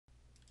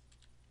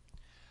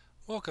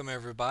Welcome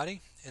everybody.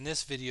 In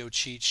this video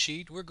cheat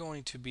sheet we're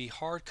going to be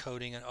hard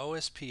coding an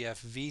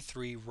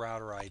OSPFv3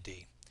 router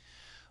ID.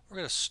 We're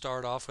going to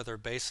start off with our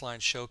baseline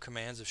show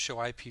commands of show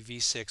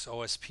IPv6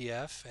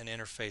 OSPF and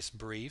interface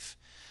brief.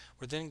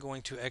 We're then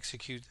going to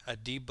execute a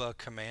debug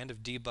command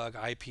of debug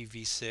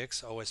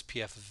IPv6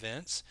 OSPF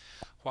events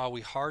while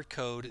we hard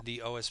code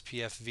the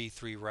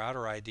OSPFv3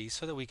 router ID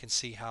so that we can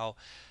see how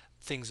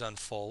things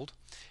unfold.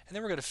 And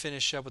then we're going to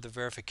finish up with the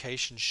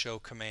verification show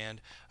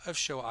command of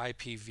show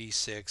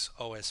IPv6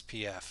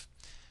 OSPF.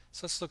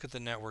 So let's look at the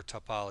network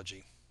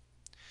topology.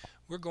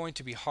 We're going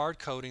to be hard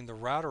coding the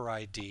router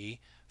ID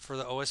for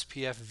the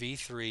OSPF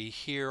v3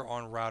 here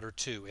on router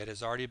 2. It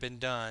has already been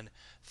done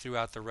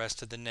throughout the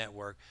rest of the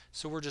network,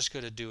 so we're just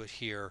going to do it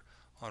here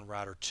on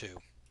router 2.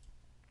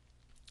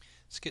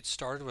 Let's get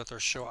started with our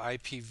show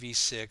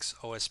IPv6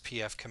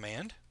 OSPF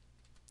command.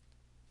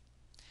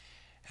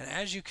 And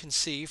as you can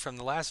see from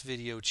the last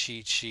video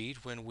cheat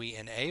sheet, when we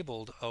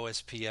enabled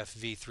OSPF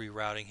v3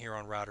 routing here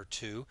on router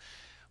 2,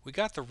 we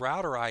got the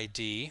router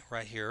ID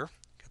right here,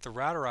 got the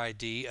router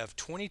ID of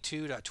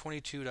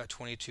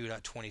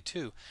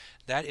 22.22.22.22.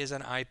 That is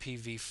an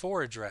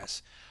IPv4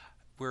 address.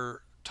 We're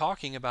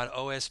talking about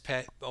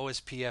OSPF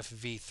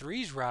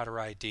v3's router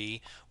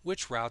ID,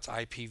 which routes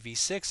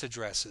IPv6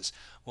 addresses.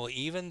 Well,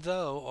 even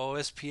though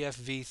OSPF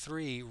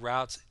v3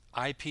 routes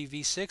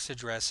IPv6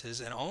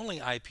 addresses and only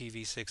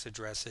IPv6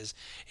 addresses,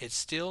 it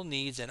still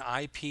needs an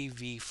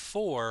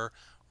IPv4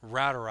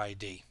 router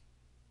ID.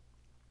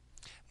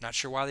 Not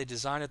sure why they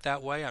designed it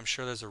that way. I'm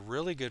sure there's a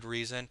really good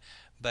reason,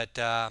 but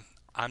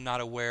I'm not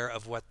aware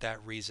of what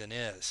that reason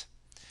is.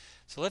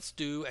 So let's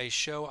do a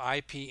show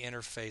IP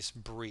interface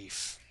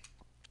brief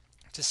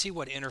to see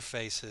what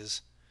interfaces.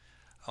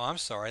 Oh, I'm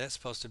sorry, that's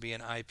supposed to be an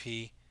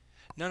IP.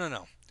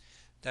 No.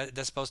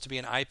 That's supposed to be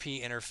an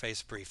IP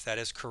interface brief. That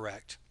is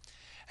correct.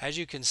 As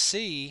you can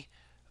see,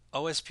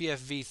 OSPF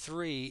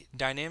v3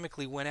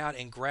 dynamically went out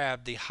and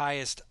grabbed the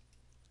highest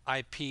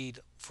IP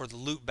for the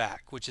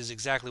loopback, which is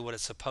exactly what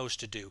it's supposed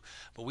to do.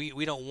 But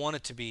we don't want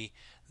it to be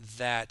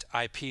that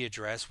IP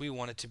address. We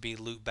want it to be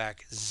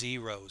loopback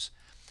 0's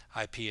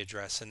IP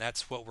address, and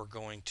that's what we're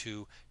going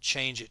to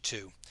change it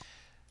to.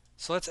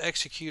 So let's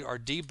execute our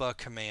debug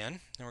command,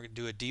 and we're going to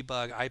do a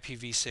debug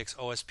IPv6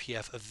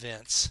 OSPF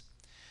events.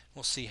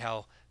 We'll see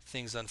how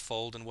things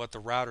unfold and what the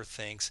router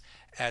thinks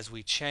as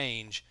we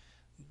change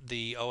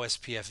the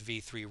OSPF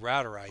v3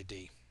 router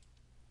ID.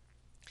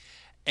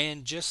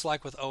 And just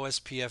like with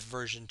OSPF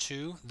version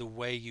 2, the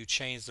way you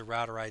change the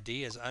router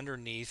ID is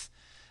underneath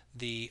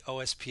the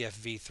OSPF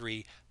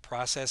v3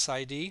 process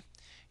ID.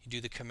 You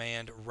do the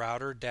command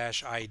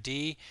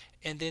router-id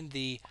and then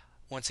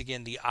once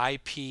again the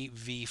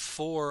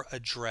IPv4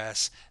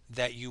 address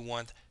that you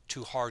want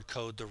to hard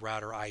code the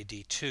router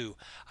ID to.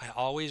 I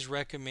always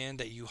recommend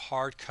that you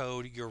hard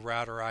code your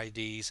router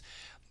IDs.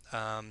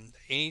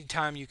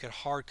 Anytime you can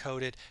hard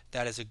code it,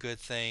 that is a good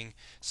thing,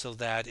 so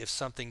that if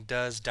something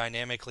does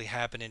dynamically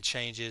happen and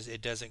changes,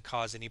 it doesn't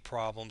cause any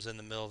problems in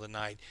the middle of the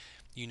night.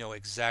 You know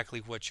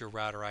exactly what your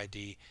router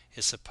ID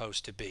is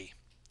supposed to be.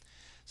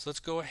 So let's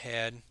go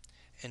ahead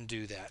and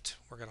do that.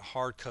 We're going to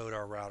hard code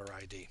our router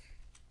ID.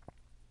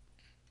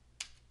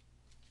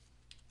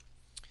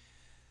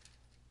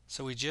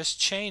 So we just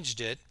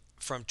changed it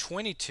from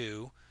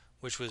 22,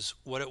 which was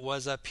what it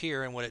was up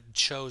here and what it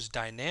chose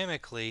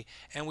dynamically,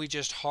 and we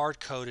just hard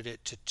coded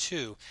it to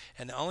 2.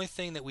 And the only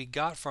thing that we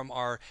got from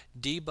our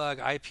debug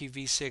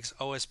IPv6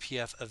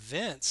 OSPF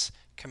events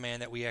command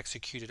that we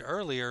executed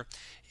earlier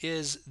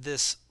is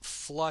this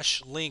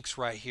flush links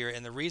right here,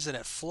 and the reason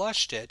it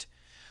flushed it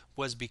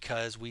was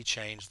because we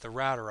changed the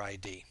router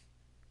ID.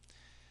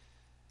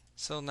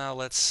 So now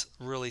let's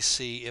really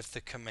see if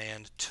the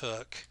command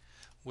took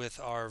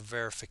with our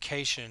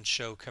verification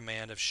show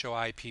command of show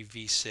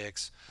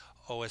IPv6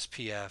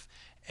 OSPF,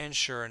 and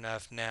sure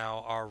enough,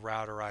 now our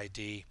router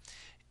ID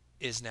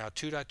is now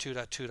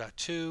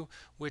 2.2.2.2,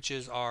 which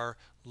is our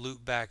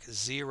loopback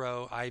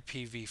 0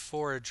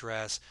 IPv4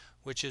 address,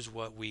 which is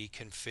what we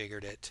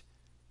configured it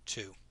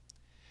to.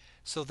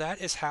 So that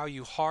is how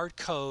you hard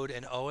code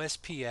an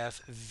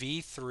OSPF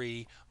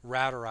v3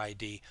 router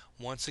ID.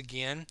 Once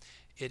again,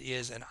 it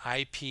is an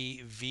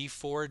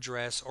IPv4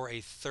 address or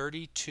a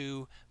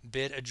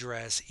 32-bit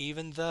address,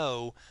 even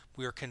though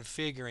we are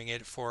configuring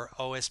it for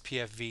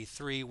OSPF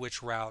v3,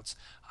 which routes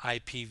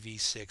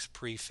IPv6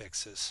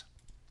 prefixes.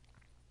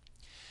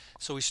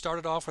 So we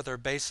started off with our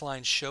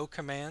baseline show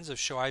commands of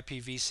show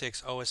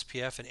IPv6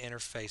 OSPF and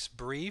interface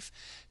brief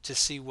to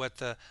see what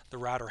the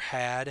router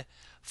had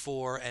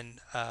for an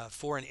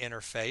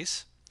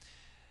interface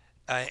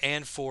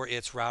and for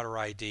its router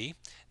ID.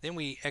 Then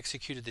we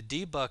executed the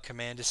debug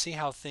command to see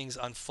how things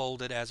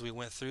unfolded as we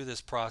went through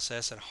this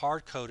process and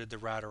hard coded the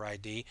router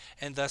ID,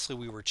 and thusly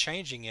we were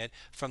changing it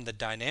from the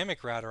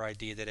dynamic router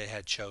ID that it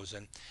had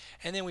chosen.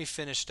 And then we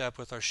finished up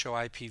with our show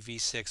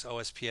IPv6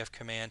 OSPF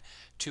command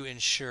to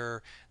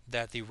ensure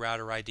that the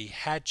router ID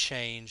had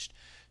changed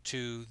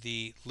to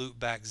the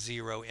loopback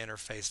 0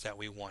 interface that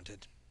we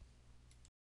wanted.